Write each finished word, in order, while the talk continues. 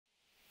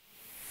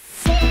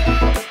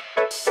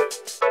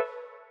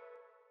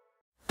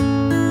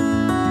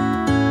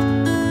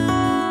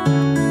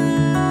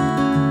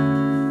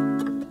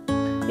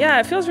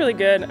it feels really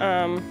good.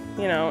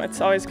 You know,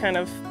 it's always kind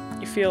of,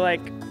 you feel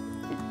like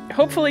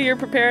hopefully you're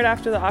prepared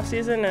after the off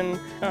season,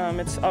 and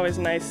it's always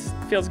nice.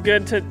 Feels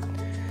good to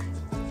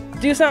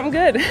do something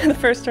good the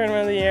first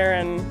tournament of the year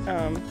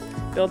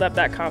and build up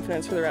that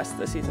confidence for the rest of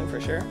the season for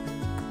sure.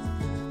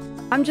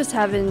 I'm just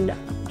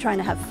trying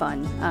to have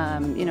fun.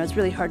 You know, it's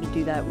really hard to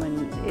do that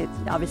when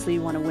obviously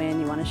you want to win,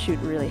 you want to shoot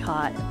really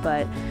hot,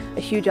 but a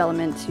huge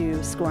element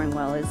to scoring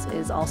well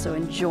is also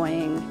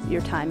enjoying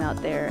your time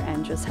out there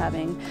and just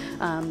having,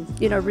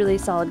 you know, a really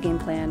solid game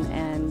plan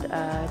and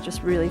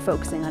just really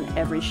focusing on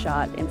every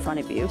shot in front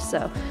of you.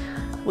 So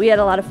we had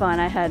a lot of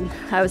fun.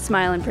 I was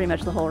smiling pretty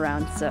much the whole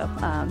round. So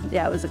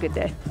yeah, it was a good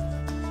day.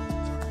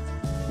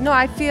 No,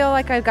 I feel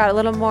like I've got a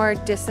little more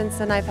distance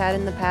than I've had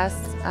in the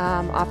past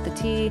off the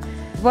tee.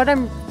 What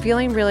I'm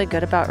feeling really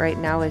good about right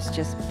now is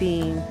just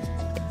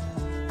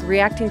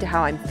reacting to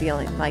how I'm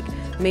feeling. Like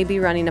maybe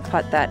running a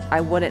putt that I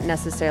wouldn't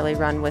necessarily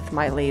run with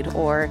my lead,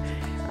 or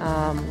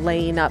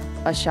laying up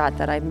a shot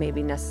that I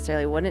maybe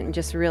necessarily wouldn't, and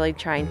just really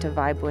trying to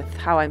vibe with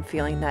how I'm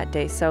feeling that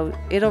day. So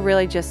it'll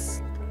really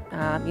just,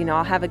 you know,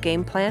 I'll have a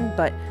game plan,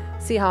 but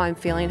see how I'm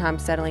feeling, how I'm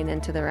settling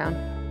into the round.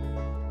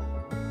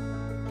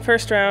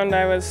 First round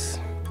I was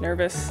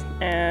nervous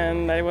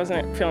and I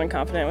wasn't feeling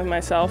confident with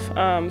myself.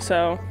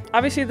 So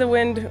obviously the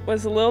wind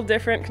was a little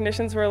different,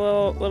 conditions were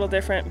a little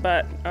different,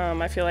 but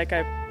I feel like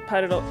I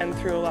putted and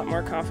threw a lot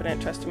more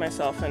confident, trusted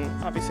myself, and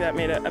obviously that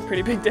made a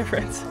pretty big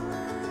difference.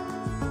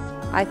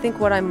 I think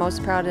what I'm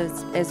most proud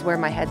of is where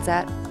my head's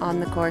at on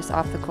the course,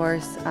 off the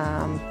course.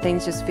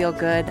 Things just feel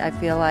good. I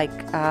feel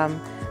like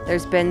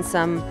there's been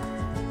some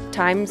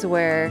times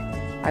where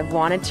I've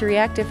wanted to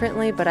react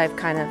differently, but I've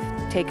kind of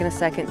taken a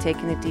second,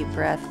 taken a deep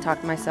breath,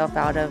 talked myself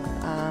out of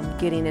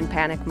getting in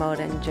panic mode,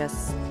 and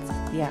just,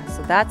 yeah,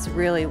 so that's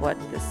really what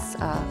this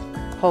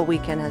whole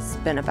weekend has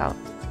been about.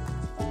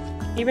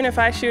 Even if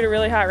I shoot a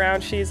really hot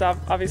round, she's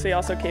obviously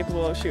also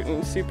capable of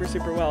shooting super,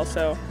 super well.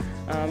 So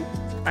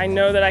I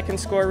know that I can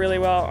score really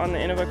well on the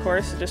Innova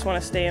course. I just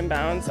want to stay in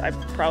bounds. I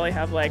probably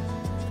have like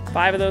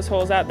 5 of those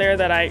holes out there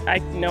that I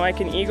know I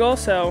can eagle.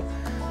 So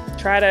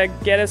try to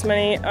get as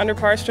many under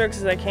par strokes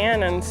as I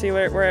can and see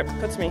where it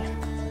puts me.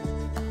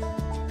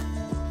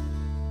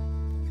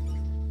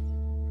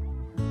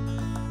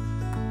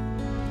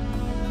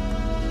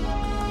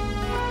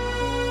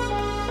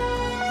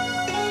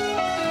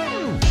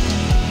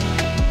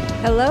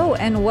 Hello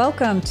and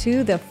welcome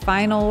to the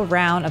final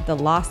round of the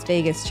Las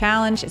Vegas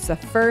Challenge. It's the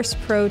first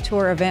Pro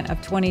Tour event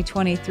of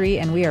 2023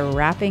 and we are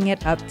wrapping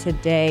it up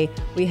today.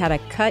 We had a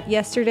cut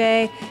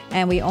yesterday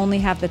and we only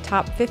have the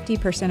top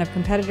 50% of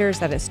competitors.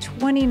 That is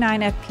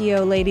 29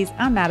 FPO ladies.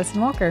 I'm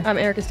Madison Walker. I'm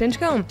Erika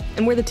Stinchcomb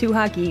and we're the two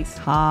hockeys.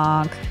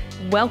 Honk.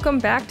 Welcome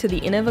back to the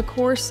Innova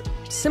course.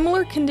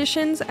 Similar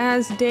conditions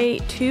as day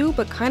 2,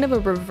 but kind of a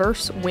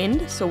reverse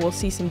wind, so we'll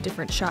see some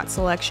different shot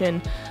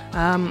selection.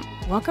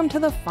 Welcome to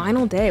the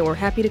final day. We're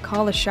happy to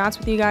call the shots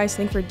with you guys.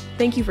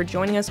 Thank you for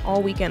joining us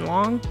all weekend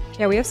long.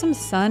 Yeah, we have some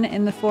sun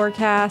in the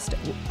forecast.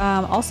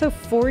 Also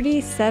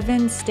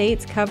 47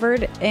 states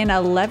covered in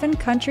 11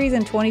 countries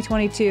in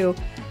 2022.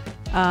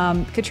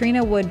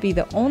 Catrina would be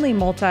the only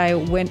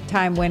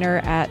multi-time winner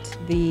at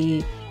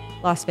the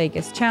Las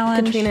Vegas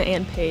Challenge. Catrina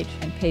and Paige.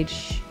 And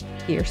Paige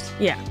Pierce.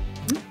 Yeah.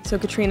 So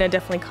Catrina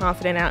definitely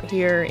confident out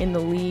here in the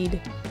lead.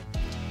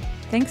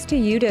 Thanks to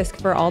UDISC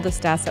for all the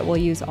stats that we'll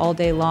use all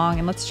day long.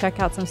 And let's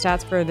check out some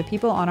stats for the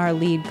people on our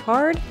lead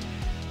card.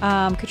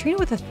 Catrina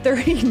with a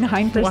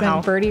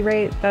 39% birdie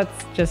rate.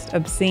 That's just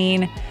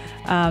obscene.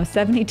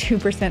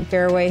 72%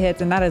 fairway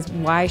hits, and that is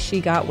why she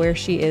got where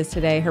she is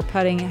today. Her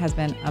putting has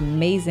been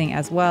amazing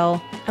as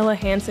well. Ella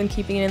Hansen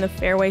keeping it in the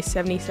fairway,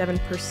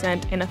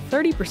 77% and a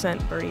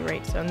 30% birdie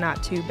rate, so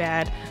not too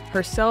bad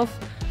herself.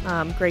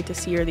 Great to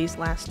see her these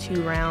last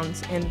 2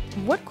 rounds, and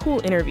what cool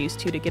interviews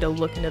too to get a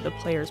look into the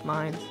players'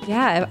 minds.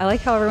 Yeah, I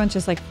like how everyone's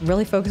just like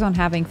really focused on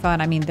having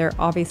fun. I mean, they're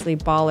obviously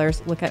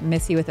ballers. Look at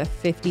Missy with a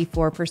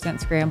 54%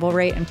 scramble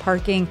rate and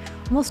parking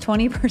almost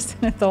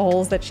 20% of the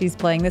holes that she's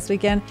playing this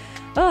weekend.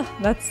 Oh,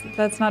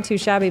 that's not too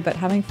shabby, but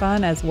having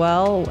fun as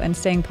well and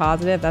staying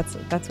positive,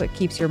 that's what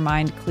keeps your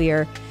mind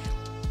clear.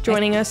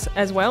 Joining us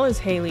as well is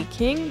Haley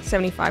King,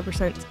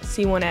 75%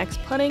 C1X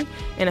putting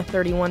and a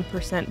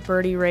 31%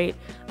 birdie rate.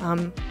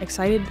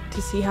 Excited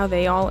to see how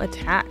they all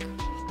attack.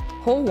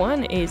 Hole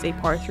 1 is a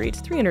par 3.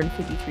 It's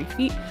 353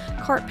 feet.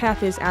 Cart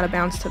path is out of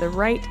bounds to the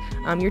right.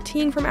 You're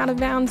teeing from out of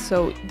bounds,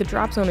 so the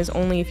drop zone is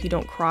only if you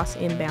don't cross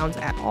inbounds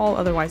at all.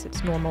 Otherwise,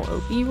 it's normal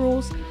OB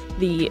rules.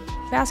 The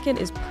basket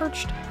is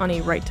perched on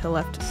a right to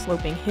left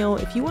sloping hill.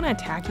 If you want to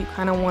attack, you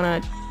kind of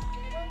want to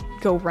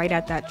go right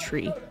at that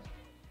tree.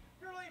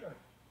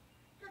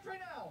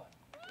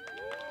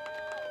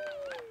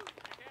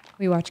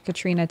 We watch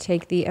Catrina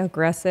take the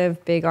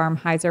aggressive big arm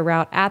hyzer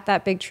route at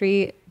that big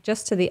tree.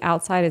 Just to the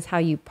outside is how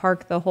you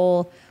park the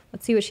hole.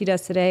 Let's see what she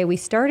does today. We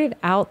started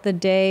out the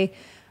day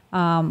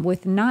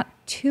with not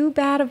too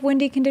bad of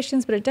windy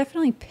conditions, but it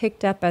definitely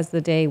picked up as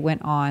the day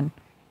went on.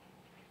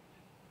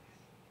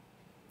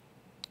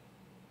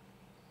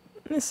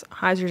 This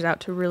hyzer's out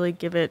to really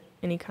give it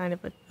any kind of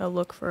a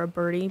look for a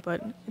birdie,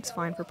 but it's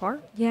fine for par.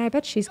 Yeah, I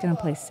bet she's going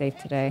to play safe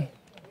today.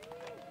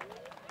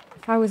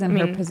 If I was in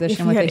her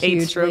position if with you a had 8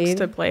 huge strokes lead,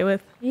 to play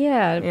with.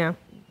 yeah,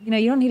 you know,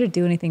 you don't need to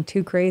do anything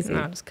too crazy.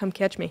 No, just come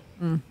catch me.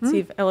 See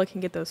if Ella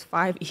can get those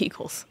 5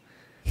 eagles.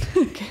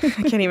 I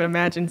can't even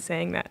imagine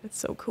saying that. It's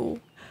so cool.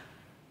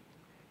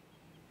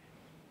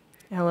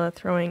 Ella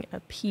throwing a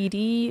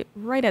PD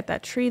right at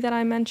that tree that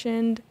I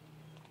mentioned.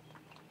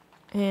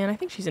 And I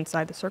think she's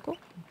inside the circle.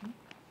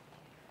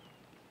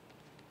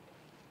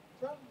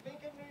 From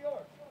Beacon, New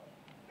York,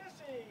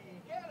 Missy,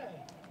 Gannon.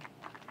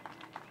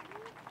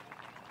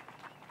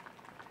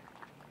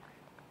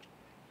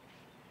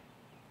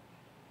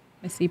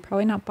 Missy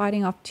probably not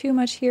biting off too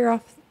much here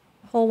off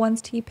hole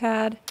 1's tee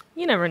pad.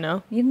 You never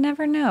know. You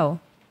never know.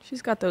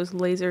 She's got those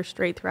laser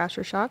straight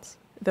thrasher shots,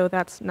 though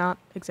that's not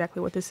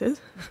exactly what this is.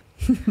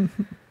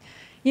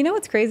 You know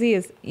what's crazy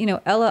is, you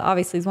know, Ella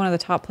obviously is one of the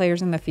top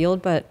players in the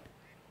field, but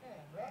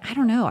I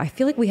don't know. I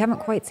feel like we haven't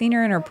quite seen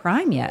her in her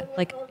prime yet.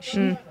 Like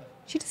she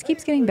just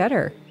keeps getting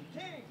better.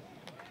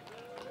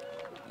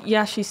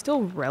 Yeah, she's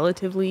still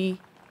relatively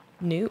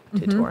new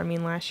to tour. I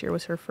mean, last year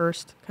was her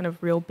first kind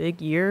of real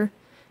big year,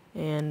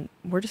 and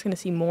we're just going to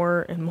see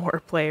more and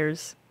more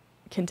players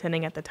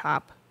contending at the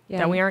top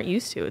that we aren't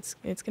used to. It's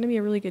going to be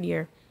a really good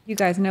year. You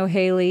guys know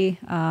Haley,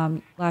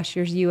 last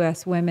year's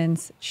U.S.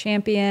 Women's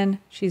Champion.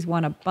 She's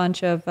won a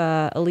bunch of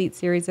Elite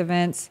Series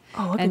events.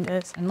 Oh, look at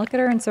this. And look at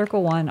her in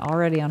Circle 1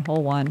 already on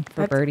hole 1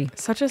 for birdie.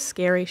 Such a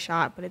scary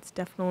shot, but it's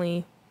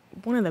definitely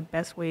one of the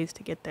best ways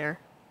to get there.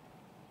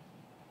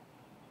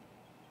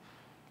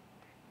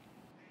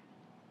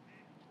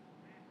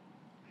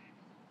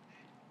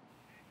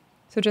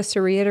 So just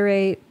to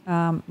reiterate,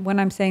 when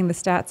I'm saying the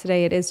stats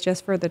today, it is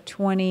just for the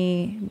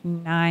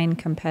 29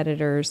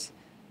 competitors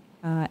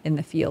in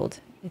the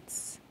field.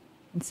 It's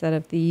instead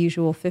of the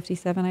usual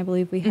 57, I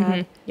believe we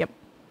had. Yep.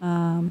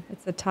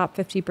 It's the top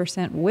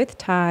 50% with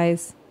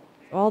ties.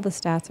 All the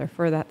stats are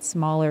for that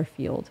smaller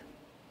field.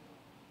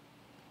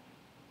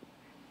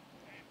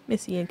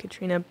 Missy and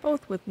Catrina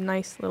both with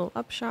nice little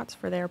up shots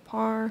for their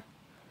par.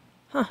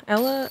 Huh,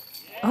 Ella.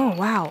 Oh,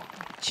 wow.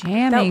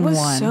 Jamming that was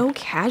one. so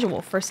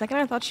casual. For a second,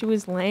 I thought she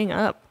was laying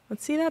up.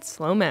 Let's see that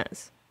slow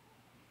mez.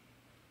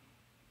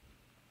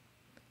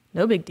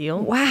 No big deal.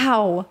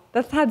 Wow.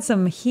 That's had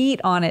some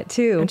heat on it,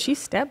 too. And she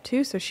stepped,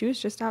 too, so she was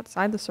just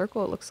outside the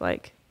circle, it looks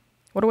like.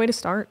 What a way to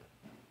start.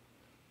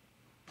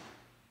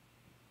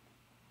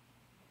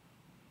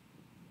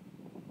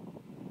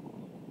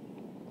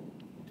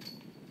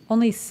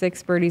 Only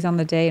 6 birdies on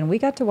the day, and we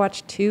got to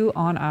watch 2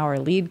 on our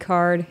lead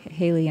card.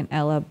 Haley and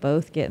Ella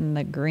both getting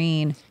the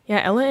green. Yeah,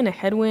 Ella in a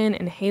headwind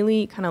and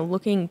Haley kind of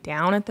looking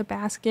down at the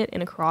basket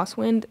in a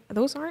crosswind.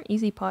 Those aren't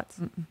easy putts.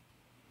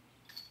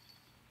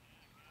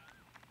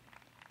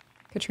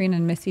 Catrina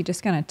and Missy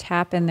just going to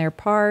tap in their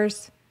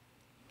pars.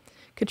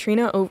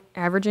 Catrina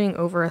averaging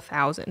over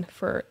 1,000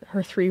 for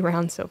her 3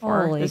 rounds so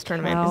far this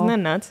tournament. Cow. Isn't that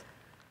nuts?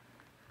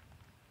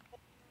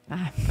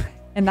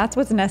 And that's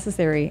what's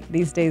necessary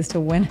these days to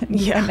win an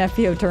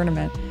FPO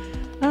tournament.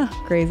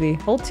 Crazy.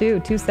 Hole 2,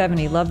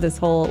 270. Love this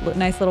hole.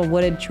 Nice little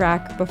wooded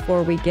track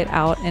before we get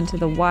out into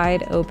the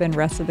wide open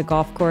rest of the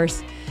golf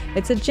course.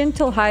 It's a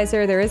gentle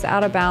hyzer. There is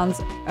out of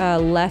bounds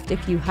left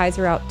if you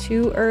hyzer out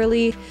too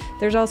early.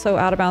 There's also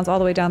out of bounds all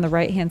the way down the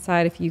right-hand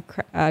side if you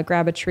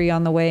grab a tree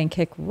on the way and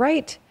kick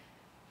right.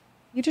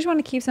 You just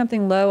want to keep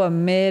something low.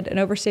 An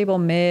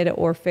overstable mid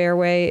or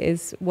fairway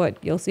is what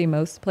you'll see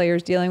most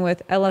players dealing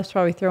with. Ella's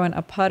probably throwing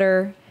a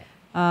putter.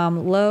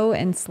 Low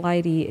and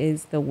slidey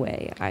is the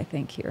way, I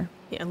think, here.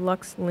 Yeah,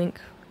 Lux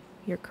Link,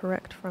 you're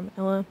correct from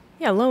Ella.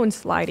 Yeah, low and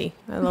slidey.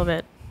 I love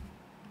it.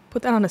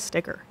 Put that on a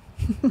sticker.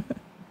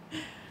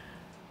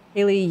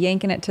 Haley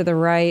yanking it to the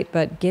right,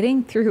 but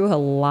getting through a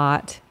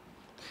lot.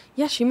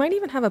 Yeah, she might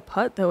even have a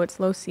putt, though. It's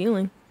low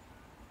ceiling.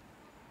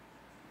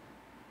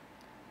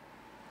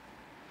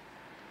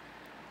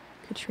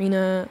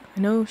 Catrina, I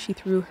know she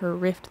threw her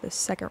rift the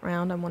second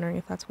round. I'm wondering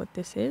if that's what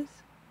this is.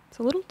 It's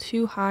a little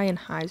too high and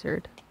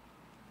hyzered.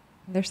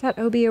 There's that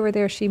OB over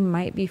there she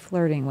might be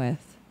flirting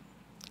with.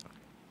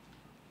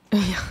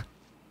 Yeah.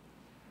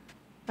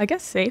 I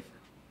guess safe.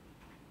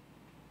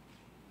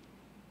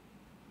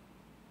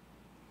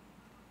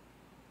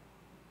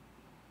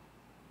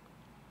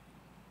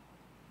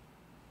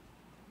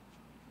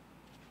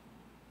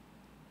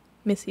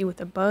 Missy with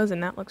a buzz,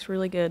 and that looks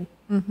really good.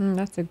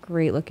 That's a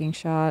great looking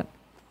shot.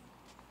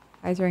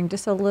 Hyzering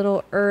just a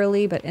little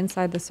early, but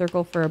inside the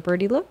circle for a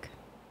birdie look.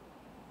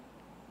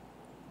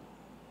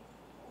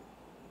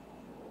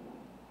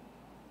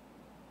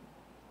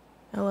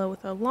 Ella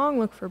with a long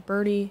look for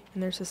birdie,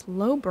 and there's this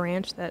low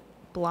branch that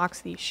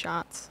blocks these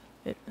shots.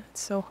 It's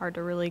so hard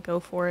to really go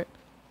for it.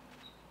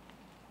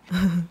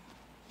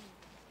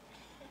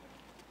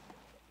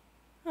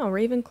 Oh,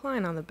 Raven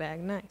Klein on the bag.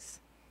 Nice.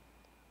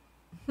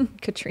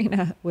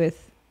 Catrina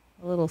with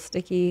a little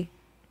sticky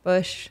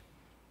bush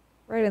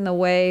right in the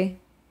way.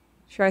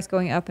 Tries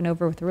going up and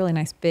over with a really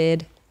nice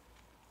bid.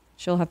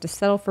 She'll have to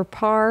settle for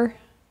par.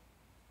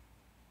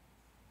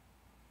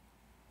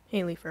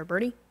 Haley for a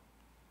birdie.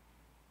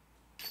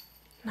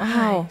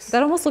 Wow,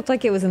 that almost looked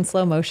like it was in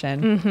slow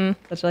motion.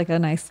 Such like a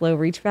nice slow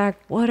reach back.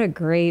 What a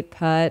great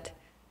putt.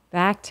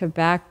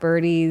 Back-to-back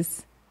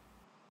birdies.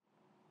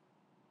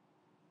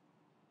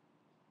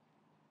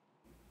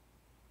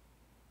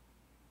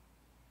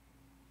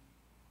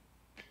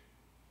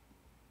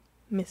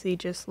 Missy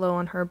just low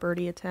on her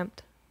birdie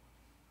attempt.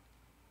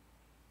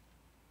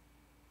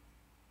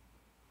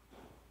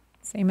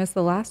 Same as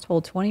the last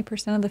hole,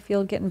 20% of the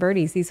field getting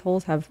birdies. These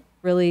holes have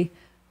really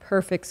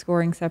perfect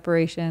scoring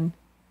separation.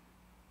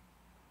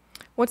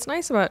 What's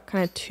nice about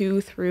kind of 2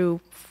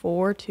 through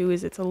 4 too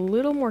is it's a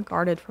little more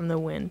guarded from the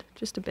wind,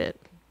 just a bit.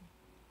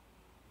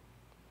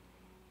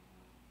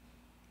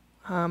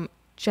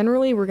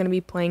 Generally, we're going to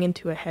be playing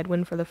into a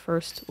headwind for the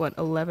first,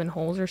 11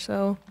 holes or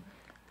so.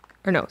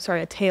 Or no,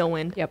 sorry, a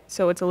tailwind. Yep.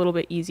 So it's a little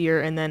bit easier,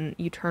 and then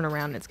you turn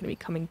around and it's going to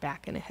be coming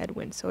back in a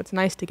headwind. So it's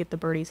nice to get the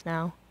birdies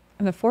now.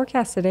 And the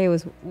forecast today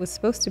was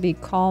supposed to be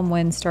calm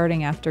wind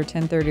starting after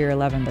 10:30 or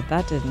 11, but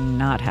that did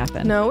not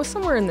happen. No, it was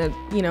somewhere in the,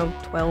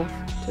 12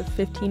 to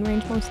 15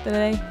 range most of the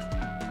day.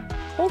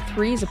 Hole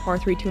 3 is a par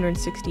 3,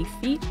 260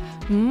 feet.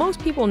 Most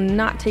people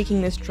not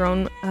taking this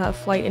drone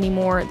flight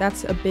anymore.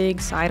 That's a big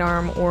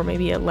sidearm or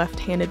maybe a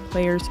left-handed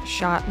player's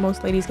shot.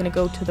 Most ladies going to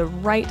go to the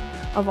right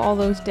of all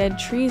those dead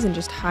trees and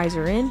just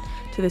hyzer in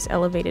to this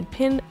elevated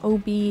pin.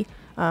 OB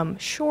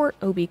short,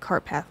 OB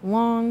cart path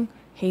long.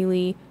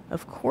 Haley,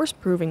 of course,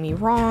 proving me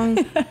wrong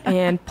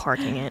and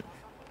parking it.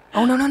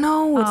 Oh,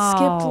 no, it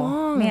skipped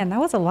long. Man, that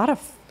was a lot of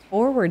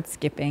forward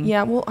skipping.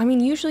 Yeah, well, I mean,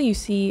 usually you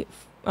see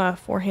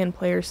forehand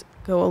players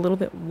go a little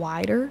bit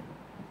wider,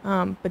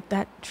 but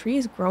that tree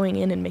is growing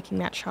in and making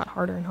that shot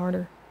harder and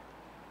harder.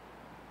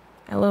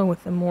 Ella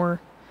with the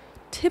more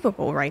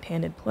typical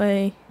right-handed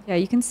play. Yeah,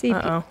 you can see.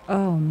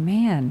 Oh,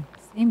 man.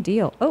 Same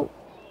deal. Oh,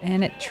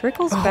 and it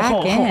trickles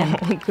back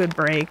in. Good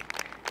break.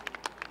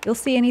 You'll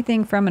see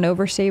anything from an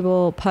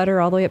overstable putter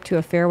all the way up to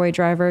a fairway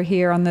driver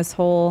here on this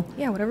hole.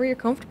 Yeah, whatever you're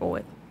comfortable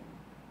with.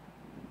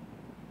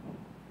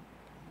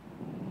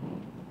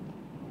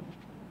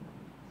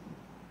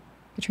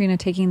 Catrina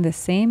taking the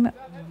same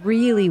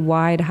really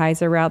wide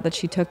hyzer route that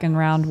she took in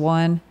round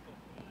 1.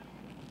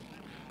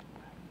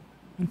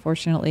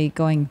 Unfortunately,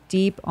 going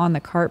deep on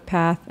the cart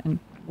path, and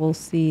we'll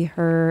see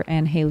her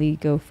and Haley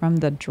go from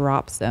the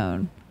drop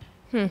zone.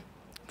 I'm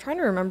trying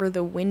to remember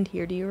the wind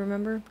here. Do you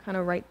remember? Kind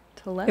of right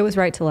to left? It was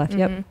right to left,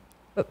 yep.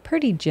 But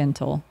pretty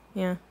gentle.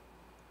 Yeah.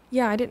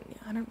 Yeah, I don't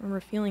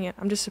remember feeling it.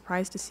 I'm just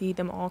surprised to see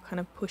them all kind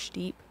of push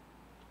deep.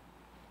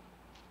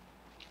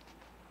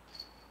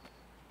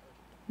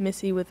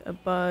 Missy with a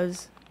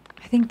buzz.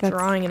 I think that's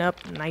drawing it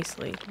up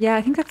nicely. Yeah,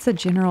 I think that's the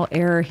general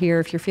error here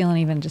if you're feeling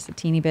even just a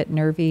teeny bit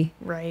nervy.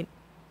 Right.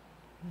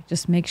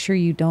 Just make sure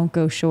you don't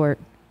go short.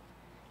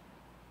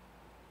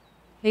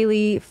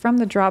 Haley from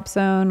the drop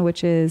zone,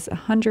 which is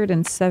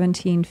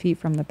 117 feet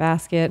from the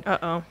basket.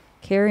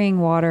 Carrying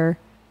water.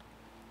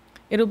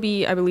 It'll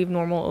be, I believe,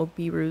 normal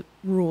OB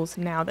rules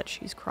now that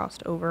she's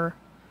crossed over.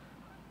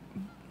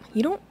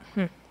 You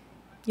don't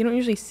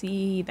usually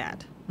see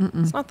that.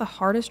 It's not the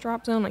hardest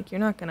drop zone. Like, you're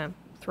not going to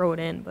throw it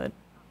in, but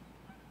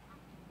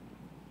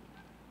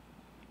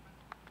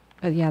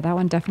yeah, that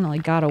one definitely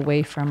got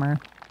away from her.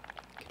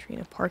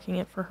 Catrina parking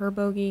it for her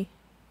bogey.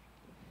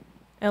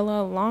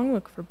 Ella, long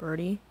look for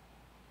birdie.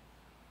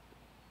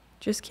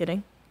 Just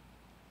kidding.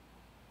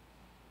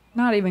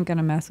 Not even going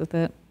to mess with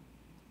it.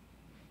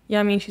 Yeah,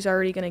 I mean, she's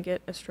already going to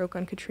get a stroke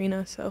on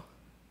Catrina, so.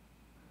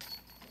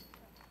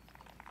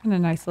 And a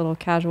nice little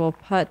casual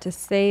putt to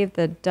save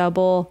the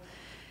double.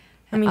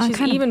 I mean,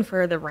 she's even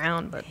for the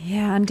round, but.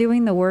 Yeah,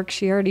 undoing the work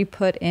she already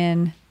put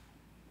in.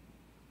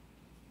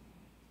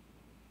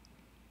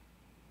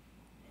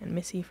 And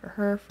Missy for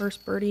her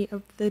first birdie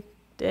of the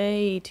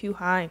day. Too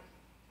high.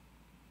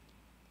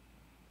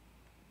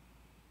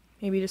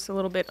 Maybe just a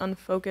little bit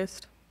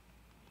unfocused.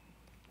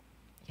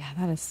 Yeah,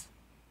 that's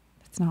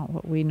not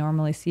what we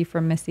normally see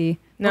from Missy.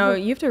 No,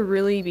 you have to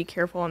really be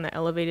careful on the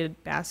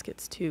elevated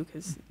baskets too,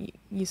 because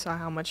you saw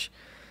how much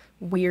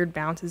weird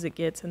bounces it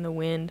gets in the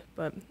wind.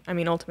 But I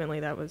mean, ultimately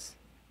that was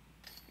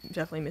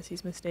definitely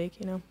Missy's mistake,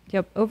 you know?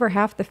 Yep, over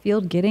half the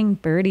field getting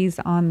birdies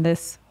on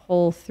this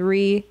hole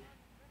 3.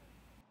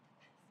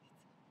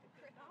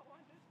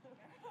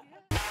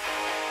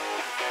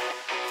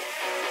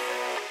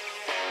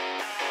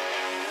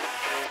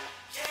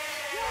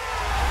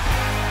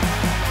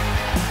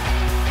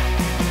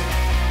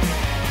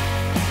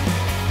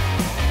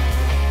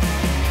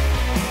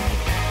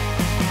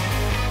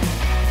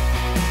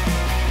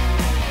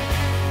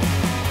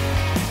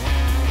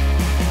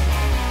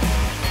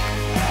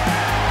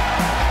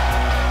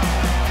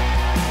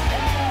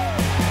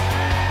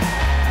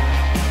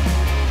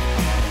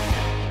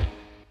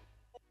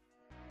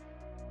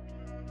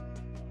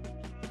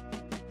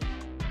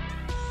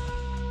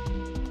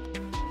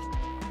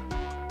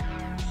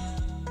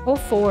 Hole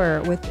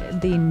 4 with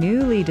the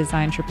newly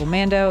designed triple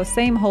mando.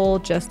 Same hole,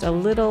 just a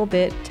little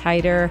bit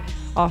tighter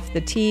off the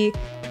tee.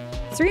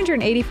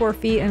 384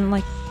 feet and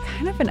like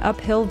kind of an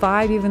uphill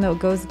vibe, even though it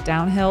goes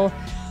downhill.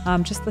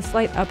 Just the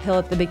slight uphill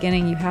at the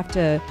beginning. You have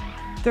to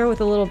throw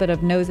with a little bit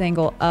of nose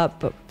angle up,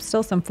 but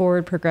still some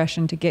forward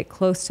progression to get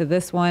close to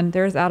this one.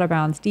 There's out of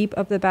bounds deep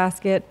of the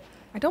basket.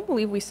 I don't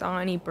believe we saw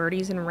any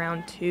birdies in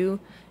round 2,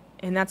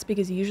 and that's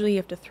because usually you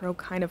have to throw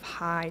kind of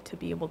high to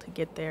be able to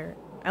get there.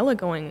 Ella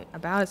going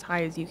about as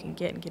high as you can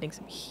get and getting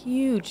some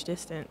huge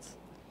distance.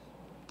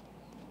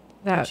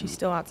 But she's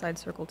still outside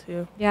circle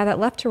 2. Yeah, that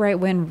left to right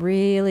wind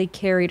really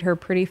carried her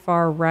pretty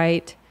far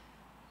right.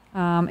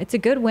 It's a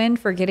good win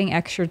for getting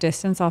extra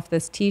distance off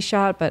this tee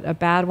shot, but a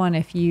bad one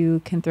if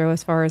you can throw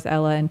as far as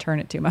Ella and turn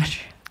it too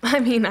much. I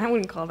mean, I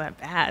wouldn't call that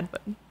bad,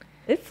 but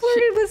it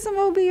flirted with some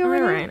OB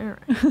already. All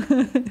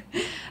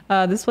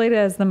right. This played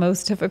as the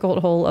most difficult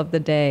hole of the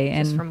day.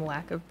 Just from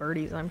lack of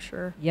birdies, I'm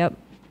sure. Yep.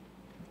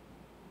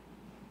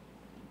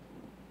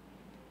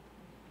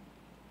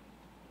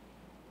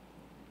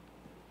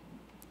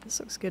 This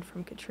looks good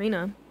from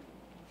Catrina.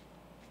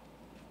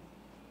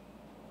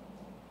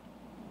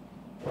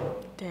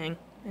 Dang.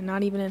 And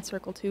not even in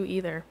circle 2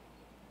 either.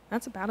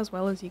 That's about as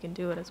well as you can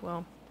do it as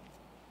well.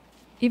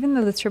 Even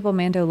though the triple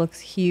mando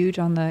looks huge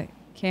on the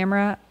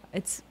camera,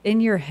 it's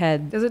in your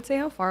head. Does it say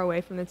how far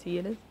away from the tee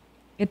it is?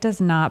 It does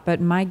not, but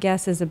my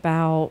guess is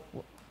about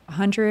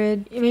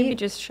 100 feet. Maybe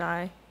just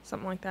shy,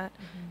 something like that.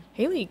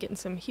 Haley getting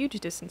some huge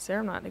distance there.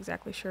 I'm not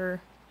exactly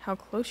sure how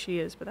close she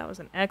is, but that was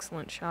an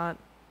excellent shot.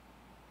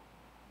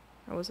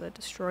 That was a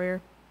destroyer.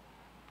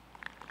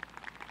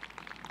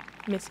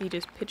 Missy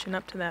just pitching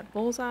up to that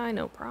bullseye,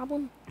 no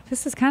problem.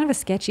 This is kind of a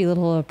sketchy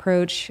little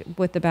approach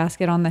with the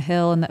basket on the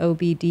hill and the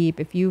OB deep.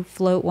 If you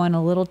float one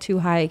a little too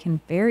high, it can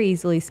very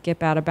easily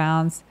skip out of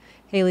bounds.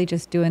 Haley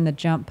just doing the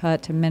jump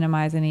putt to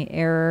minimize any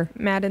error.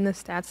 Matt, in the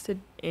stats, did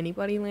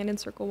anybody land in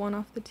circle 1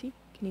 off the tee?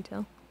 Can you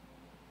tell?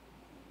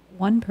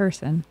 One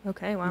person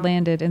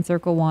landed in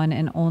circle 1,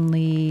 and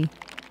only,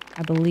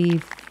 I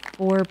believe,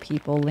 4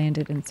 people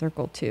landed in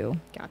circle 2.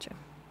 Gotcha.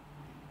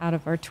 Out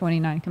of our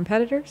 29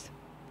 competitors.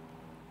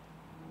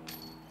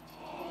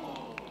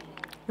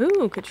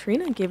 Ooh,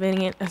 Catrina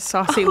giving it a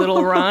saucy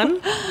little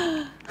run.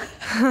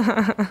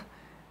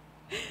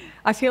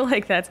 I feel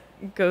like that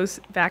goes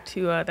back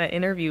to that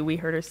interview we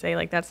heard her say,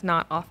 like, that's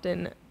not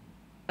often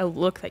a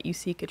look that you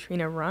see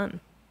Catrina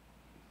run.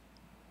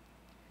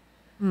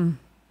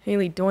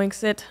 Haley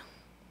doinks it.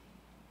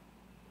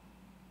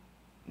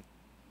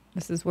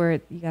 This is where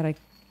you got to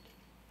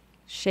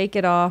shake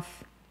it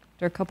off.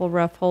 There are a couple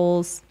rough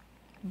holes.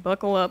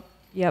 Buckle up.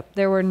 Yep,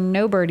 there were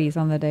no birdies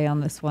on the day on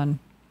this one.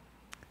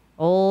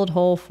 Old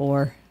hole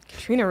 4.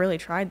 Catrina really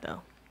tried,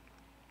 though.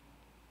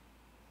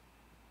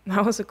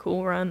 That was a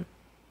cool run.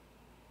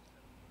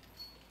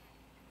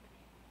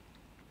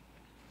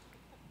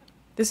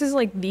 This is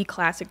like the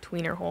classic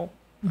tweener hole,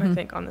 I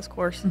think, on this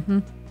course.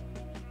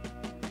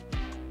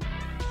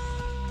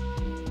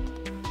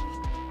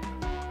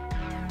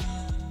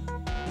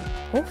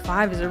 Hole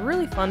 5 is a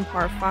really fun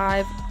par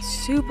 5,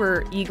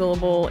 super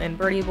eagleable and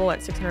birdieable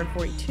at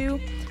 642.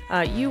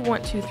 You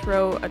want to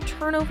throw a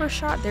turnover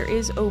shot. There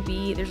is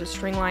OB, there's a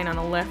string line on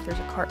the left, there's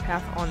a cart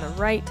path on the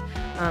right.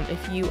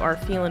 If you are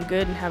feeling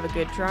good and have a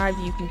good drive,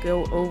 you can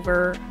go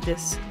over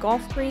this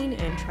golf green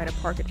and try to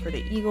park it for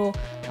the eagle.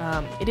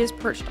 It is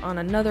perched on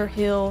another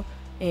hill,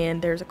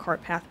 and there's a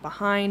cart path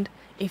behind.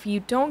 If you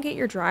don't get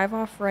your drive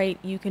off right,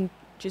 you can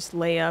just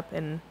lay up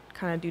and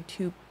kind of do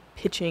 2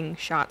 pitching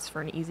shots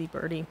for an easy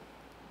birdie.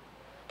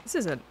 This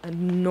is an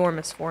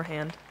enormous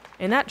forehand,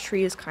 and that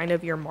tree is kind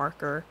of your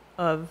marker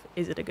of,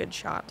 is it a good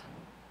shot?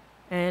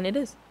 And it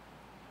is.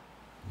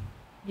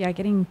 Yeah,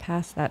 getting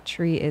past that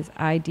tree is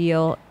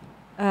ideal.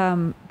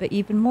 But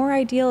even more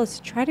ideal is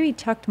to try to be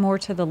tucked more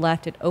to the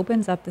left. It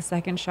opens up the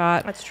second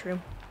shot. That's true.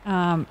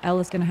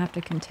 Ella's going to have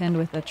to contend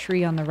with a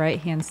tree on the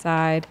right-hand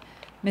side.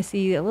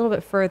 Missy a little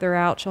bit further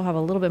out. She'll have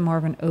a little bit more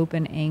of an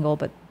open angle,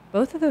 but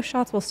both of those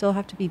shots will still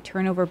have to be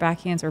turnover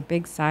backhands or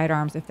big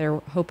sidearms if they're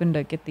hoping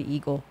to get the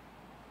eagle.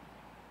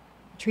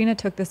 Catrina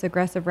took this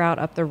aggressive route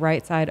up the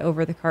right side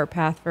over the cart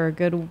path for a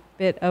good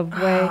bit of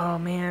way. Oh,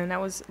 man, that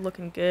was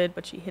looking good,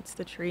 but she hits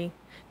the tree.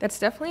 That's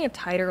definitely a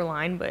tighter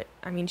line, but,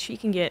 I mean, she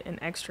can get an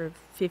extra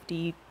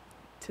 50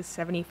 to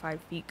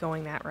 75 feet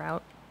going that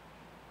route.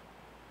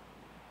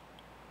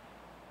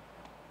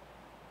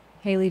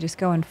 Haley just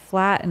going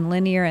flat and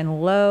linear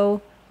and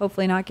low,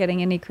 hopefully not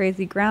getting any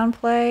crazy ground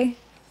play.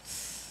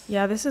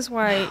 Yeah, this is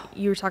why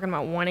you were talking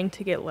about wanting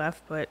to get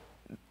left, but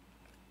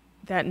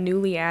that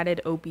newly added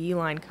OB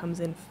line comes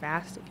in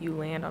fast if you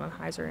land on a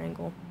hyzer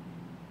angle.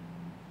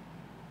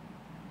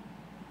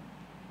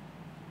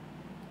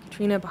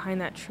 Catrina behind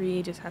that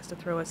tree just has to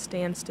throw a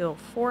standstill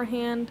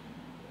forehand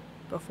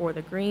before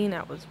the green.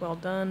 That was well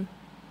done.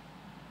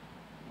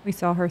 We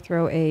saw her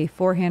throw a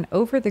forehand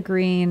over the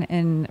green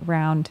in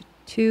round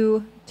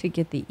 2 to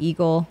get the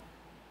eagle.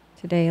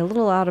 Today a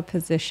little out of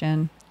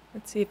position.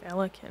 Let's see if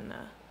Ella can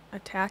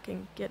attack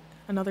and get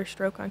another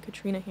stroke on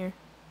Catrina here.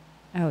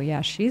 Oh,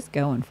 yeah, she's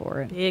going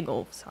for it. Big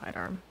old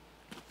sidearm.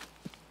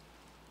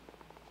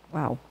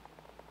 Wow.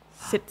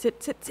 Sit,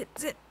 sit, sit, sit,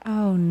 sit.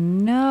 Oh,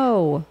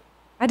 no.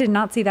 I did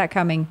not see that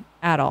coming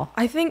at all.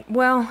 I think,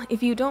 well,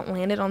 if you don't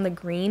land it on the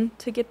green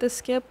to get the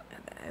skip,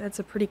 that's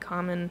a pretty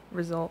common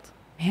result.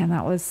 Man,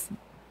 that was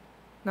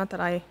Not that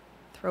I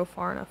throw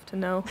far enough to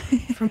know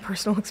from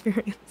personal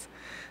experience.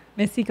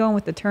 Missy going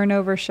with the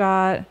turnover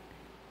shot.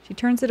 She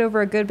turns it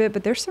over a good bit,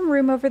 but there's some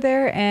room over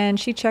there, and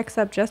she checks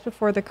up just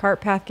before the cart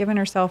path, giving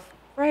herself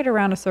right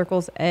around a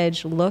circle's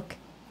edge look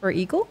for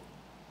eagle.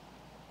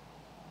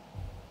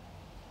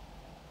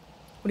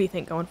 What do you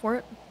think, going for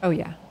it? Oh,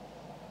 yeah.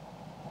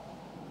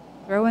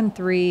 Throw in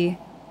 3.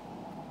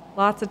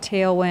 Lots of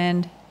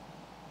tailwind.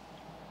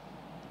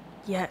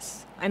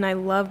 Yes, and I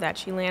love that.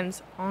 She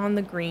lands on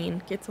the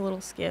green, gets a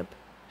little skip.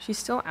 She's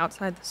still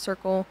outside the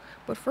circle,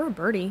 but for a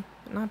birdie,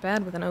 not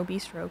bad with an OB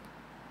stroke.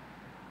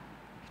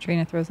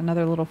 Catrina throws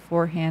another little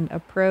forehand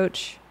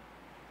approach.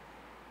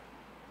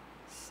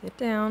 Sit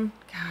down.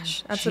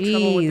 Gosh, that's the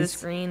trouble with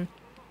this green.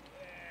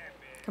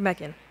 Come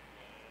back in.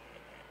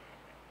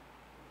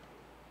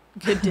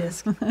 Good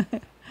disc.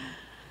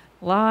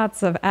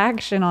 Lots of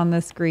action on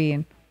this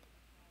green.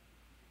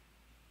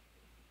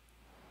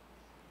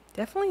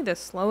 Definitely the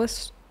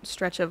slowest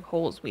stretch of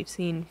holes we've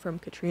seen from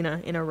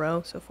Catrina in a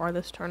row so far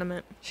this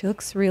tournament. She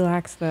looks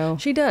relaxed, though.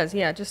 She does,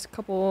 yeah. Just a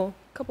couple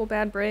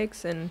bad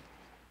breaks and,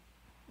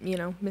 you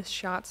know, missed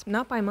shots.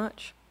 Not by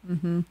much.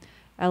 Mm-hmm.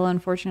 Ella,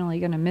 unfortunately,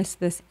 going to miss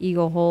this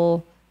eagle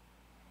hole.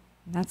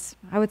 That's,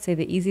 I would say,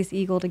 the easiest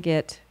eagle to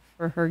get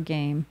for her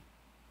game.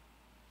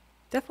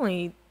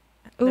 Definitely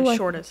the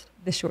shortest.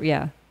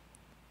 Yeah.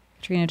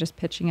 Catrina just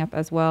pitching up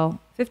as well.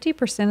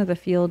 50% of the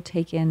field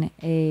taking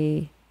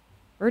a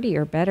birdie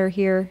or better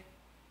here.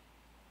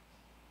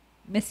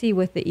 Missy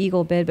with the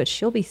eagle bid, but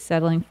she'll be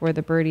settling for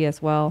the birdie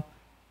as well.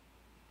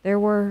 There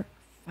were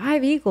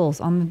 5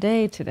 eagles on the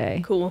day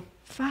today. Cool.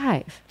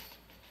 5.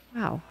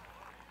 Wow.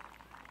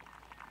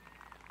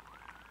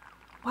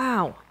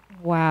 Wow.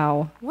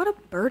 Wow. What a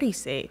birdie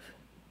save.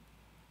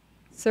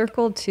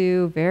 Circle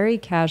 2, very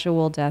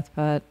casual death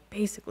putt.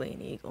 Basically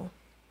an eagle.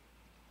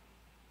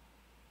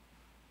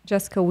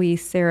 Jessica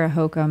Weiss, Sarah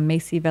Hokum,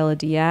 Macy Vela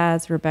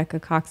Diaz, Rebecca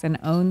Cox, and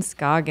Owen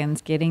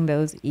Scoggins getting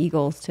those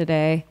eagles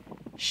today.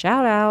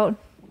 Shout out.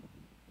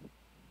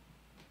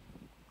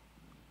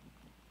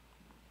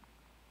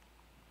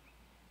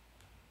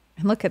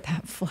 And look at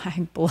that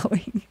flag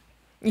blowing.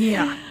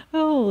 Yeah.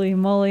 Holy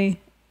moly.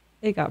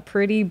 It got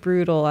pretty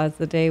brutal as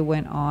the day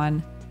went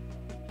on.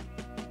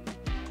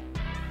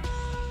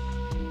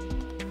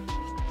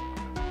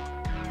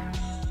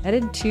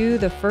 Headed to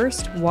the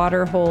first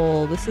water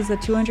hole. This is a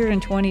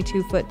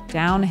 222-foot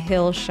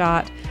downhill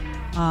shot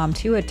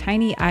to a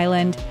tiny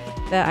island.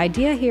 The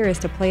idea here is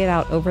to play it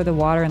out over the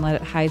water and let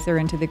it hyzer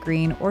into the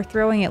green, or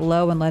throwing it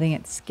low and letting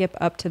it skip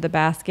up to the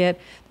basket.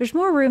 There's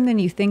more room than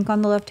you think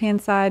on the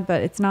left-hand side,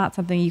 but it's not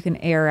something you can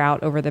air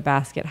out over the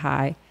basket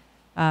high.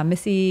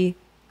 Missy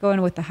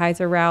going with the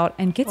hyzer route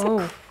and gets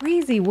a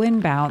crazy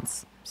wind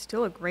bounce.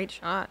 Still a great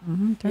shot.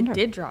 Mm-hmm, it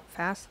did drop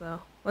fast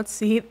though. Let's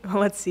see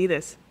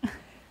this.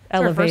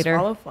 Elevator. Our first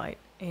follow flight,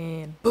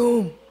 and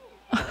boom.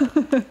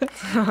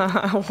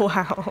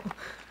 Wow.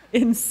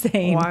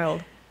 Insane.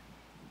 Wild.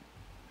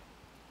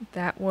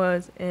 That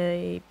was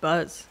a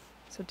buzz.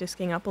 So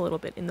disking up a little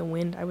bit in the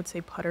wind. I would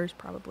say putter's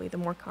probably the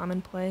more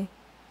common play.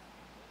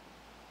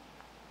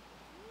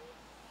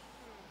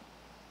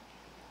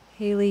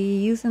 Haley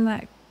using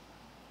that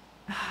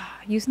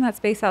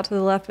space out to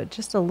the left, but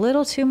just a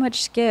little too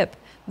much skip.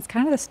 That's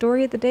kind of the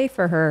story of the day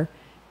for her.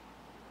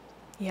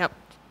 Yep.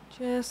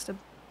 Just a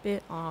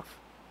bit off.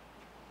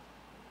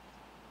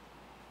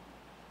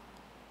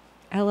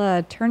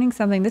 Ella turning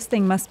something. This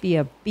thing must be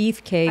a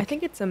beefcake. I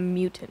think it's a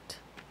mutant.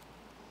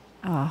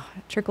 Oh,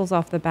 it trickles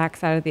off the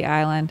backside of the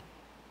island.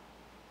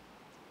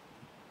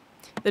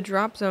 The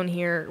drop zone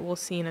here, we'll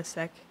see in a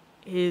sec,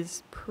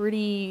 is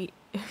pretty...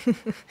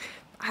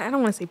 I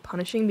don't want to say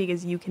punishing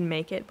because you can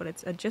make it, but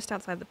it's just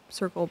outside the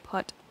circle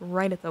putt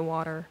right at the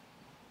water.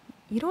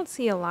 You don't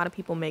see a lot of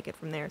people make it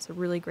from there. It's a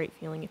really great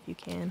feeling if you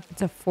can.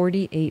 It's a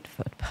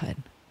 48-foot putt.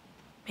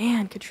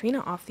 Man, Catrina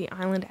off the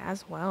island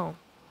as well.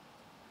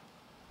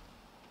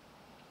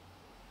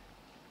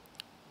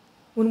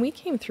 When we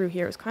came through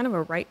here, it was kind of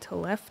a right to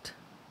left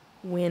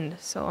wind,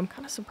 so I'm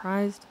kind of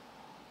surprised.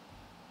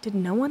 Did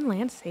no one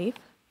land safe?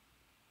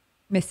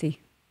 Missy.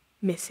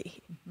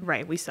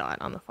 Right, we saw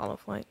it on the follow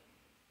flight.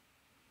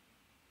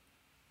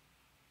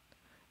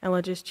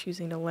 Ella just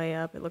choosing to lay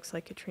up. It looks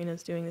like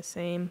Catrina's doing the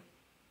same.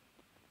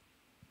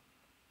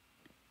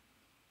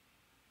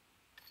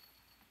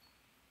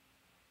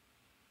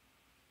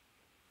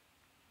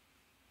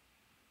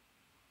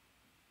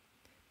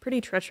 Pretty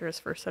treacherous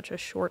for such a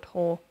short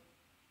hole.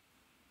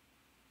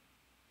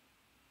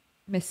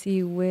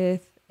 Missy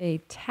with a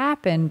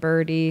tap-in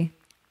birdie.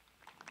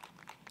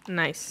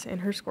 Nice, and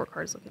her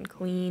scorecard's looking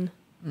clean.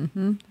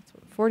 Mm-hmm.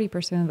 That's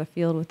 40% of the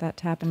field with that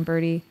tap-in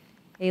birdie.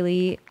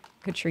 Haley,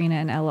 Catrina,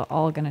 and Ella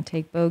all going to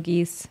take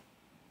bogeys.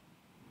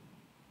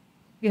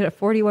 You had a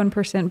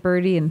 41%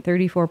 birdie and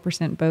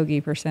 34%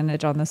 bogey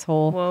percentage on this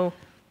hole. Whoa.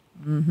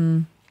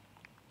 Mm-hmm.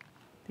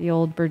 The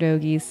old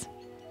birdogies.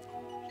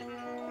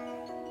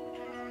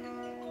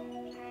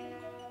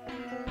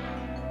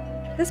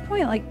 At this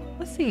point, like,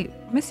 let's see,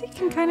 Missy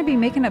can kind of be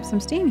making up some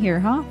steam here,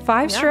 huh?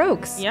 5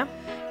 strokes. Yeah.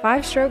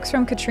 5 strokes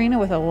from Catrina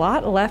with a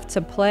lot left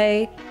to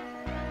play.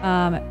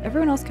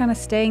 Everyone else kind of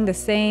staying the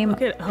same.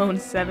 Look at Owen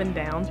 7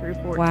 down through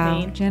 14.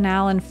 Wow. Jen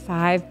Allen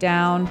 5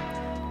 down.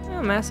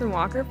 Oh, Madison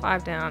Walker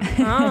 5 down.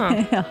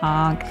 Oh.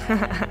 Honk.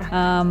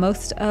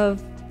 Most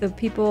of the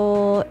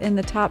people in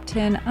the top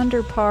 10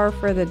 under par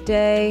for the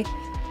day.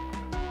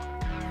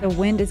 The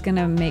wind is going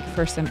to make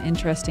for some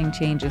interesting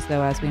changes,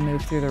 though, as we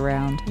move through the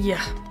round.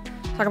 Yeah.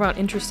 Talk about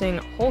interesting.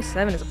 Hole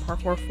 7 is a par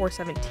 4,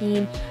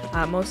 417.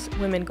 Most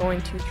women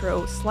going to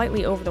throw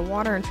slightly over the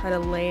water and try to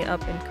lay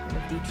up in kind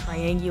of the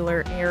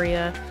triangular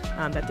area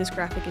that this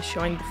graphic is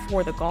showing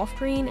before the golf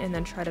green, and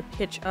then try to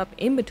pitch up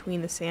in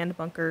between the sand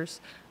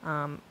bunkers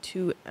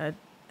to a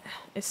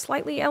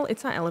slightly,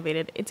 it's not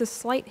elevated, it's a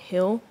slight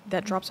hill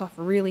that drops off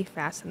really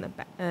fast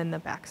in the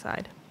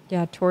backside.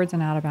 Yeah, towards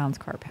an out-of-bounds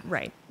cart path.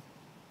 Right.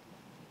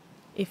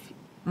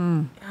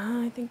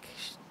 I think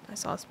I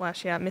saw a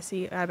splash. Yeah,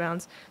 Missy out of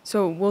bounds.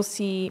 So we'll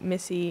see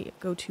Missy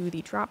go to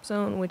the drop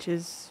zone, which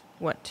is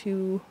what,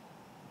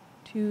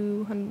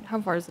 200?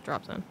 How far is the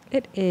drop zone?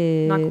 It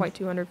is not quite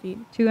 200 feet.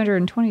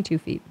 222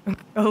 feet.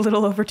 A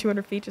little over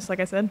 200 feet, just like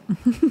I said.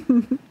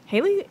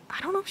 Haley,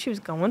 I don't know if she was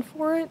going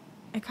for it.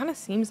 It kind of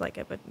seems like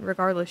it, but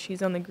regardless,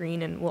 she's on the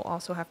green and will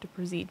also have to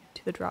proceed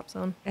to the drop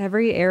zone.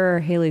 Every error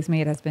Haley's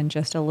made has been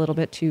just a little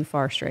bit too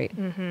far straight.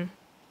 Mm-hmm.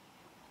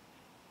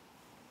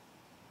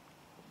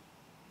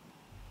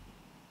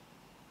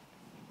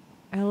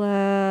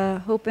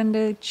 Ella hoping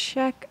to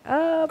check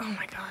up. Oh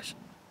my gosh.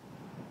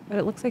 But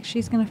it looks like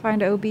she's going to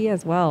find OB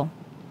as well.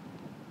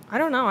 I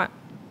don't know.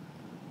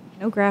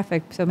 No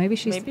graphic, so maybe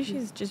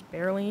she's just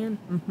barely in.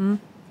 Mm-hmm.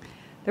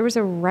 There was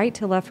a right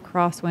to left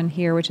crosswind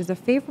here, which is a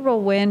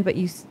favorable wind, but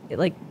you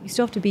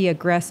still have to be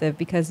aggressive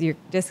because your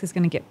disc is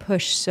going to get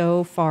pushed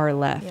so far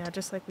left. Yeah,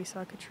 just like we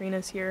saw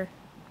Catrina's here.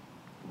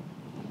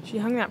 She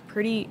hung that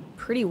pretty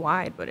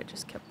wide, but it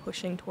just kept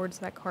pushing towards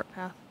that cart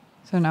path.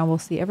 So now we'll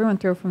see everyone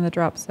throw from the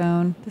drop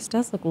zone. This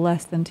does look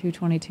less than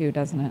 222,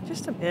 doesn't it?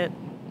 Just a bit.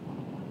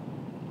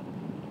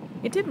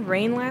 It did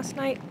rain last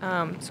night,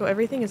 so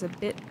everything is a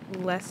bit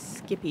less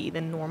skippy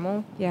than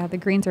normal. Yeah, the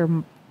greens are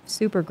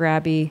super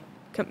grabby.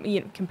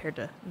 Compared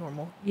to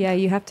normal. Yeah,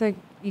 you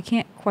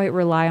can't quite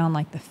rely on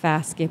like the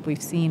fast skip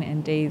we've seen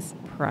in days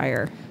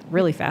prior.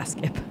 Really fast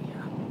skip.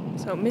 Yeah.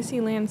 So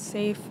Missy lands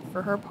safe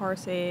for her par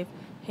save.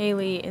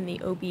 Haley in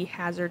the OB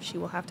hazard, she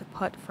will have to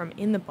putt from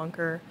in the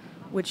bunker,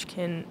 which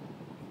can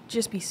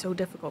just be so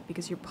difficult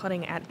because you're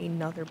putting at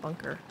another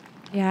bunker.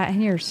 Yeah,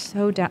 and you're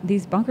so down.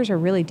 These bunkers are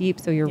really deep,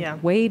 so you're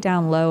way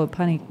down low,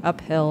 putting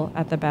uphill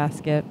at the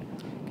basket.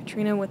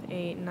 Catrina with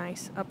a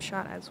nice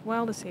upshot as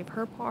well to save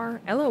her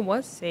par. Ella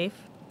was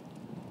safe.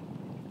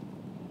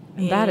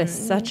 And that is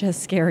such a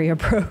scary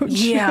approach.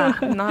 Yeah,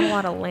 not a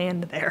lot of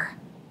land there.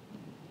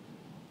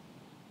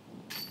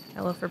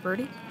 Ella for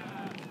birdie.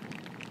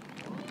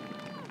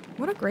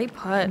 What a great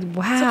putt.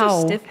 Wow.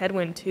 Such a stiff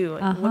headwind, too.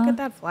 Look at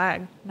that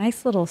flag.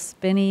 Nice little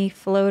spinny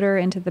floater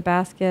into the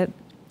basket.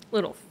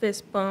 Little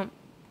fist bump.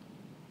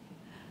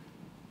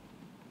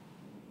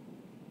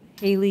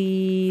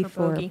 Haley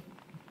for bogey.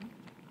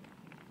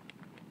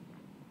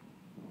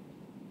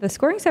 The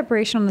scoring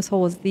separation on this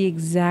hole was the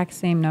exact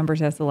same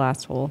numbers as the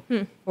last hole.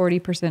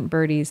 40%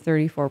 birdies,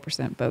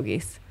 34%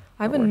 bogeys.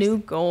 I have a new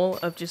goal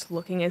of just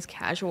looking as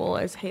casual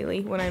as Haley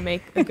when I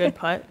make a good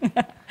putt.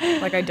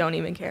 Like I don't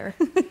even care.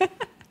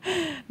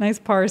 Nice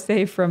par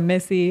save from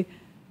Missy,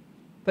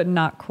 but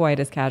not quite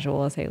as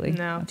casual as Haley.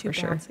 No, that's too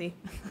for bouncy.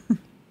 Sure.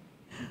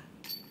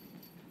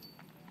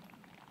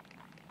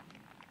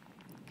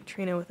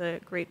 Catrina with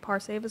a great par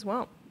save as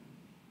well.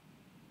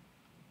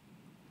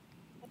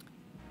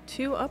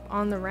 2 up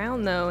on the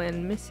round though,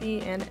 and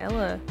Missy and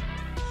Ella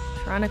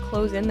trying to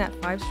close in that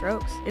 5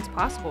 strokes. It's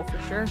possible for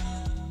sure.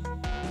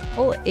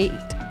 Hole 8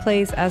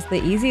 plays as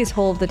the easiest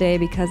hole of the day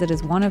because it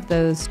is one of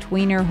those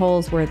tweener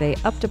holes where they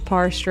upped a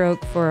par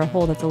stroke for a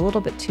hole that's a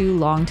little bit too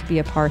long to be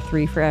a par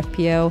 3 for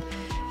FPO.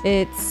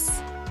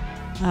 It's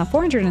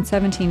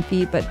 417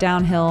 feet, but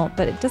downhill,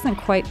 but it doesn't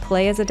quite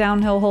play as a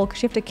downhill hole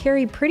because you have to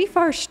carry pretty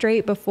far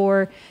straight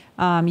before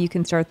you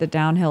can start the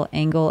downhill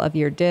angle of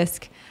your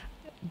disc.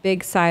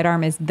 Big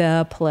sidearm is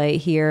the play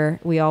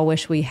here. We all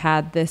wish we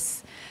had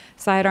this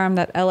sidearm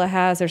that Ella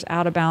has. There's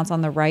out of bounds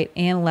on the right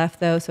and left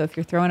though, so if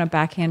you're throwing a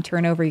backhand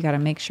turnover, you got to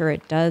make sure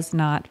it does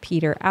not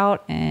peter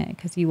out,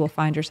 because you will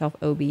find yourself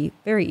OB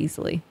very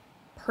easily.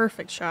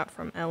 Perfect shot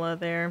from Ella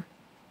there.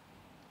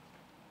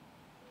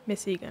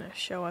 Missy gonna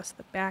show us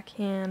the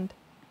backhand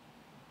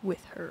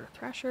with her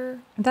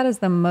thrasher. And that is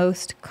the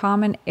most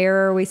common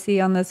error we see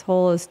on this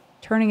hole, is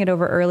turning it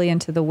over early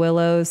into the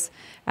willows,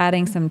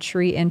 adding some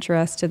tree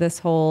interest to this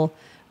hole.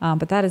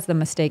 But that is the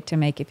mistake to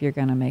make if you're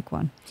going to make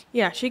one.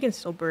 Yeah, she can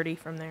still birdie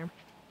from there.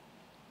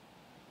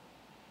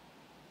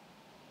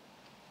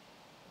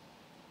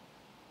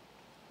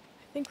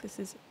 I think this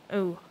is,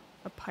 a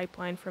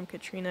pipeline from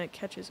Catrina. It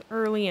catches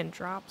early and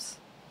drops.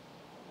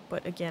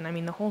 But again, I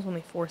mean, the hole's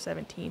only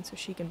 417, so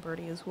she can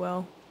birdie as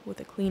well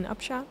with a clean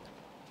upshot.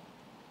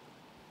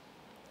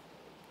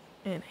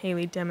 And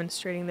Haley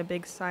demonstrating the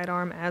big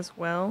sidearm as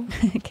well.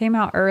 It came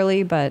out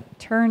early, but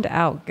turned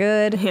out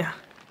good. Yeah.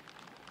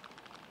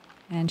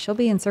 And she'll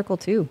be in circle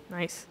 2.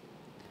 Nice.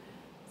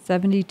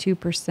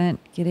 72%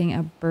 getting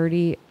a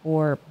birdie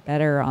or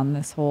better on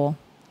this hole.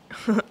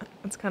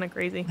 That's kind of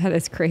crazy. That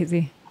is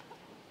crazy.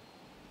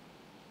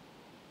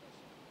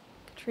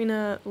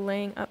 Catrina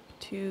laying up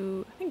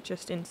to, I think,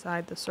 just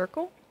inside the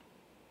circle.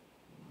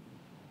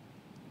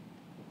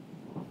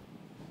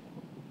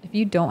 If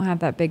you don't have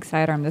that big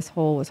sidearm, this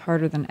hole was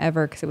harder than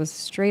ever because it was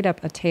straight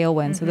up a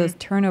tailwind. So those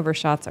turnover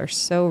shots are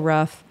so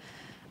rough.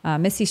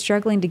 Missy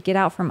struggling to get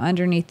out from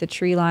underneath the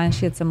tree line.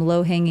 She had some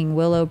low-hanging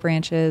willow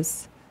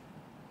branches.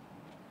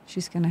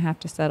 She's going to have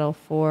to settle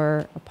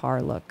for a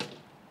par look.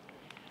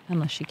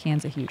 Unless she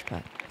cans a huge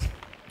putt.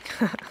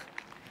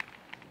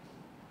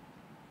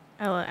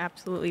 Ella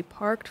absolutely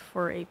parked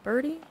for a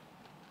birdie.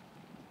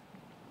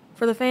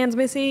 For the fans,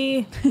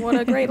 Missy. What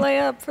a great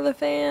layup for the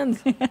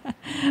fans.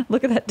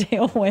 Look at that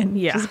tailwind.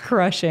 Yeah. Just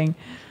crushing.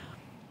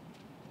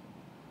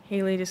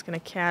 Haley just going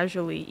to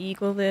casually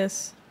eagle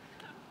this.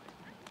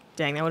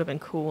 Dang, that would have been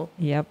cool.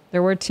 Yep.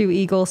 There were 2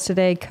 eagles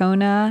today.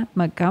 Kona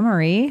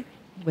Montgomery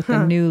with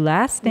a new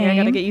last name. Yeah, I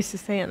got to get used to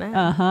saying that.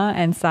 Uh-huh.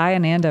 And Sai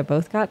and Anda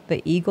both got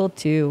the eagle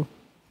too.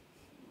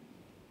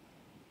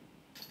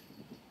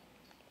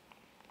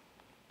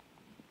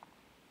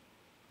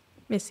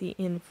 Missy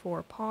in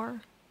for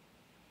par.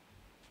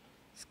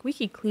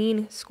 Squeaky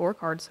clean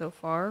scorecard so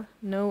far.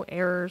 No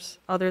errors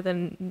other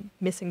than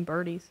missing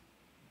birdies.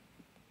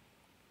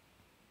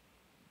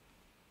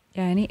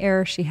 Yeah, any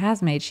error she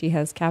has made, she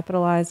has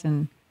capitalized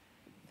and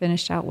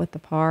finished out with the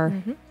par.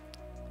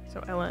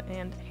 So Ella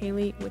and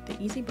Haley with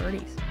the easy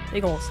birdies.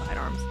 Big old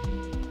sidearms.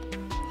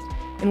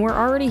 And we're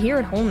already here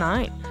at hole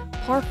 9.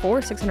 Par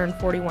 4,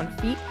 641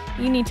 feet.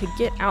 You need to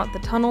get out the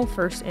tunnel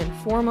first and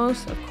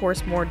foremost. Of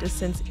course, more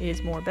distance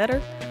is more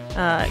better.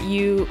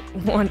 You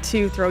want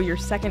to throw your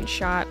second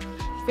shot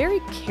very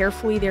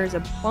carefully. There's a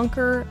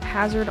bunker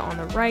hazard on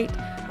the right.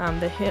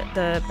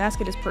 The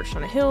basket is perched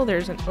on a hill.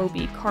 There's an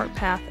OB cart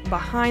path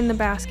behind the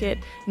basket.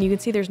 And you can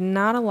see there's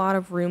not a lot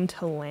of room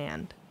to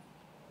land.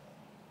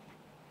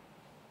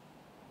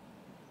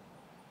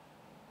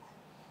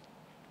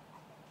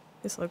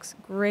 This looks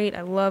great.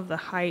 I love the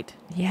height.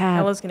 Yeah.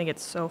 Ella's going to get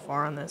so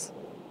far on this.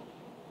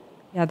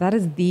 Yeah, that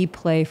is the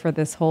play for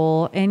this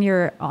hole. And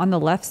you're on the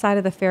left side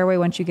of the fairway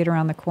once you get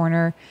around the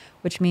corner,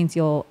 which means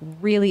you'll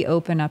really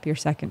open up your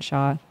second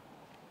shot.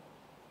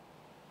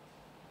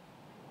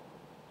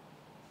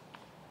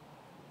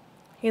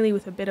 Haley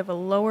with a bit of a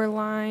lower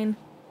line.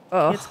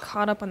 Ugh. Gets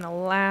caught up on the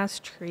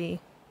last tree.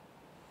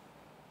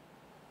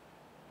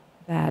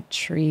 That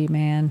tree,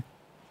 man.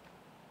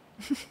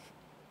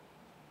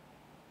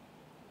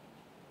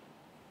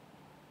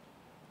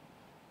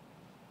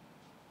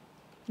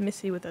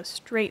 Missy with a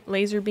straight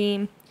laser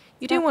beam.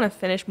 You do want to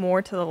finish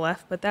more to the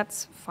left, but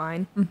that's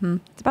fine.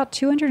 It's about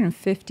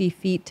 250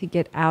 feet to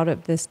get out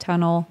of this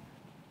tunnel.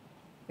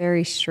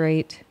 Very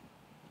straight.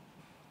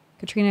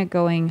 Catrina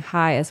going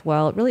high as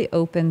well. It really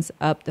opens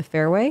up the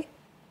fairway.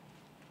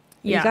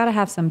 Yeah. You got to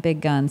have some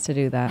big guns to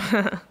do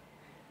that.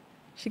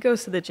 She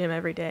goes to the gym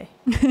every day.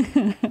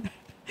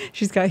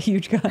 She's got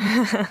huge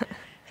guns.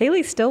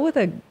 Haley's still with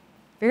a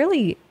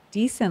fairly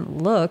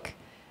decent look,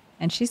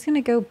 and she's going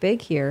to go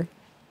big here.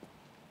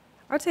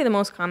 I would say the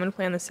most common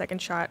play on the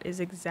second shot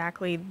is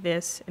exactly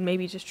this, and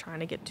maybe just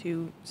trying to get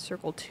to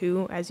circle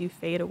 2 as you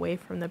fade away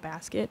from the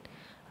basket.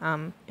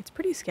 It's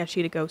pretty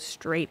sketchy to go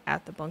straight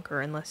at the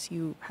bunker unless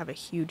you have a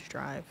huge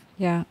drive.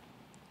 Yeah.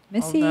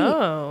 Missy,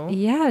 Although,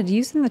 yeah,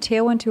 using the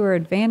tailwind to her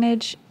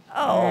advantage.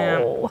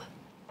 Oh,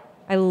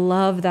 I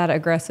love that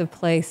aggressive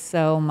play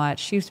so much.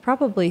 She was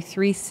probably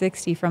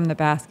 360 from the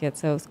basket,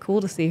 so it's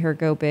cool to see her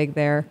go big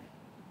there.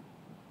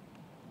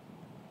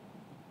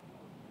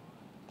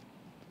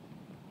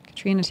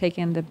 Catrina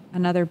taking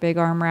another big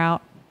arm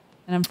route,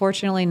 and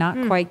unfortunately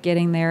not quite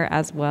getting there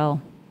as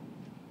well.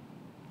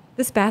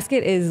 This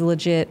basket is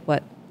legit,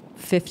 what,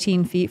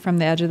 15 feet from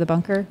the edge of the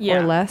bunker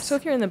or less? So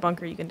if you're in the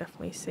bunker, you can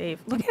definitely save.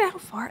 Look at how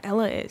far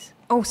Ella is.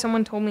 Oh,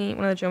 someone told me,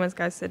 one of the Jomez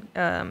guys said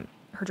her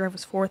drive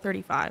was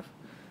 435.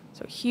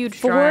 So huge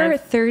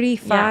drive.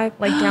 435? Yeah,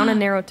 like down a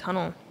narrow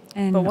tunnel.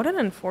 And but what an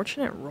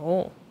unfortunate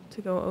roll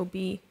to go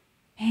OB.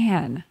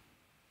 Man.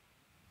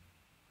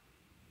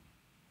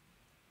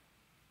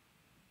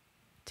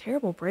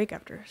 Terrible break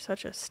after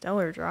such a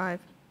stellar drive.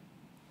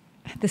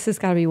 This has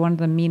got to be one of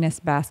the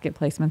meanest basket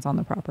placements on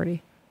the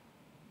property.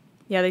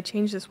 Yeah, they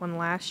changed this one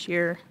last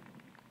year.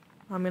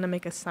 I'm going to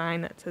make a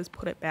sign that says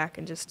put it back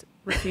and just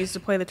refuse to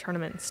play the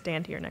tournament and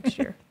stand here next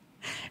year.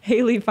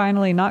 Haley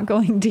finally not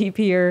going deep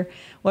here.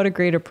 What a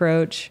great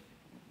approach.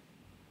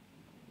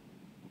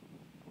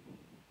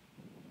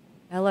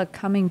 Ella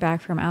coming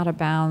back from out of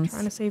bounds.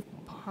 Trying to save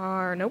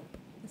par. Nope.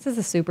 This is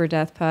a super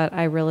death putt.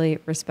 I really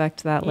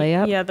respect that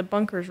layup. Yeah, the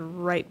bunker's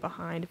right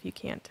behind if you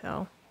can't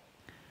tell.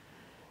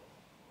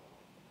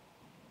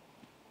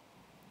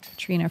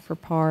 Catrina for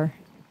par.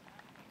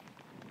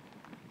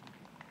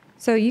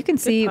 So you can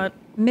see putt.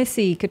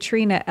 Missy,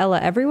 Catrina, Ella,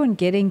 everyone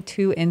getting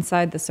to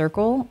inside the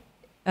circle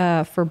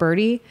for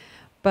birdie,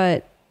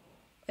 but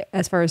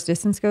as far as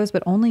distance goes,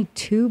 but only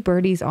 2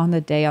 birdies on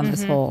the day on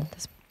this hole.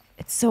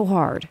 It's so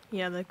hard.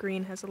 Yeah, the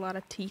green has a lot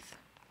of teeth.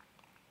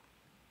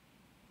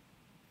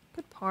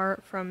 Good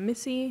par from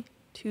Missy.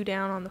 2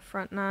 down on the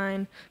front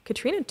 9.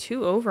 Catrina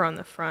 2 over on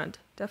the front.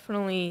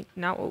 Definitely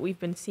not what we've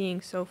been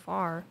seeing so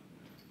far.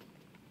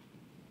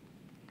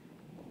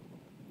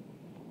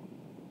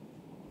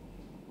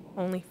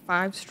 Only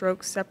 5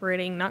 strokes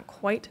separating. Not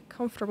quite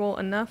comfortable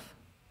enough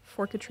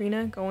for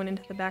Catrina going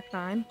into the back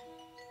 9.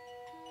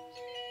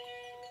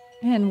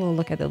 And we'll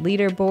look at the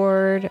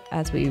leaderboard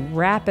as we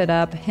wrap it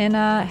up.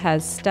 Henna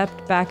has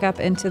stepped back up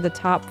into the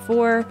top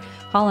 4.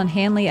 Holland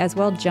Hanley as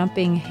well,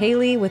 jumping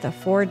Haley with a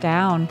 4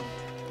 down.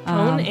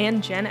 Owen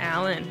and Jen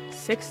Allen,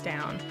 6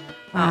 down.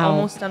 Wow.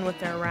 Almost done with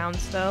their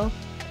rounds, though.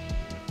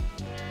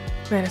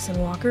 Madison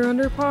Walker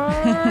under par.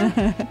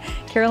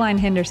 Caroline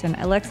Henderson,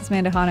 Alexis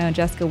Mandujano, and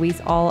Jessica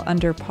Weiss all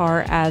under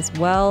par as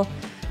well.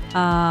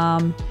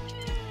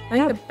 I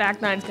think the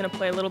back 9 is going to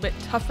play a little bit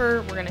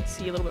tougher. We're going to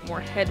see a little bit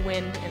more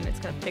headwind, and it's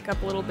going to pick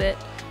up a little bit.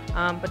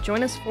 But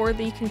join us for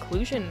the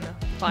conclusion, the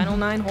final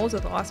 9 holes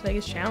of the Las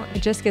Vegas Challenge.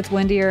 It just gets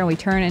windier, and we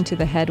turn into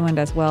the headwind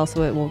as well,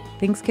 so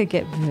things could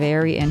get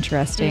very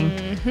interesting.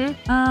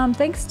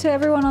 Thanks to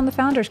everyone on the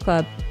Founders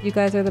Club. You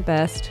guys are the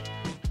best.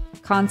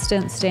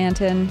 Constance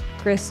Stanton,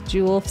 Chris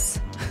Jules.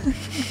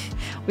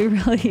 We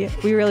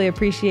really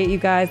appreciate you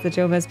guys. The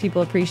Jomez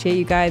people appreciate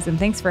you guys, and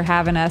thanks for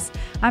having us.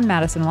 I'm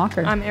Madison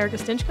Walker. I'm Erika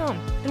Stinchcomb,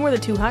 and we're the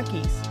 2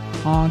 hotkeys.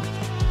 Honk.